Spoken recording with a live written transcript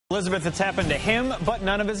Elizabeth, it's happened to him, but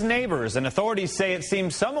none of his neighbors. And authorities say it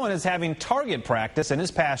seems someone is having target practice in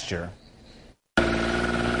his pasture. Come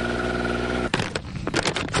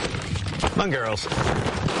on, girls.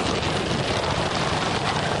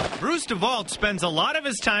 Bruce DeVault spends a lot of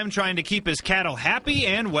his time trying to keep his cattle happy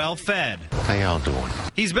and well fed. How y'all doing?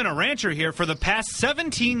 He's been a rancher here for the past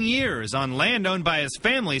 17 years on land owned by his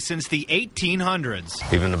family since the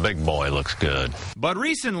 1800s. Even the big boy looks good. But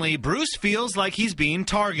recently, Bruce feels like he's being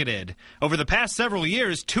targeted. Over the past several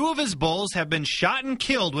years, 2 of his bulls have been shot and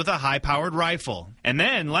killed with a high-powered rifle. And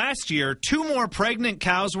then, last year, 2 more pregnant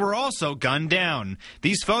cows were also gunned down.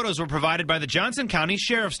 These photos were provided by the Johnson County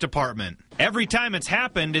Sheriff's Department. Every time it's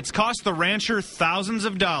happened, it's cost the rancher thousands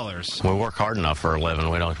of dollars. We work hard enough for a living.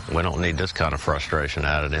 We don't need this kind of frustration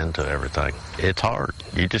added into everything. It's hard.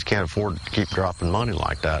 You just can't afford to keep dropping money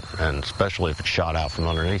like that, and especially if it's shot out from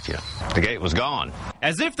underneath you. The gate was gone.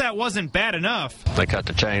 As if that wasn't bad enough, They cut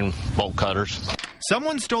the chain, bolt cutters.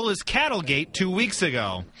 someone stole his cattle gate 2 weeks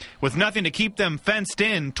ago. With nothing to keep them fenced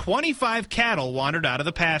in, 25 cattle wandered out of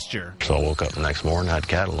the pasture. So I woke up the next morning, had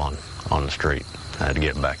cattle on the street. I had to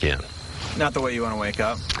get back in. Not the way you want to wake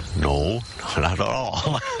up. No, not at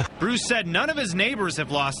all. Bruce said none of his neighbors have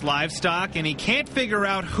lost livestock, and he can't figure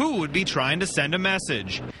out who would be trying to send a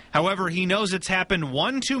message. However, he knows it's happened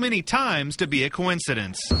one too many times to be a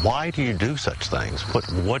coincidence. Why do you do such things?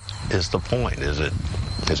 What is the point? Is it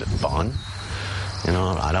fun? You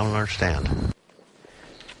know, I don't understand.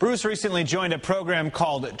 Bruce recently joined a program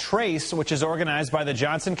called Trace, which is organized by the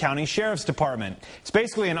Johnson County Sheriff's Department. It's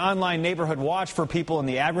basically an online neighborhood watch for people in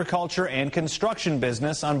the agriculture and construction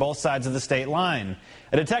business on both sides of the state line.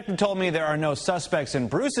 A detective told me there are no suspects in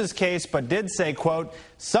Bruce's case, but did say, quote,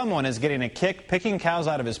 someone is getting a kick picking cows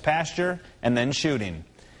out of his pasture and then shooting.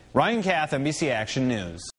 Ryan Kath, NBC Action News.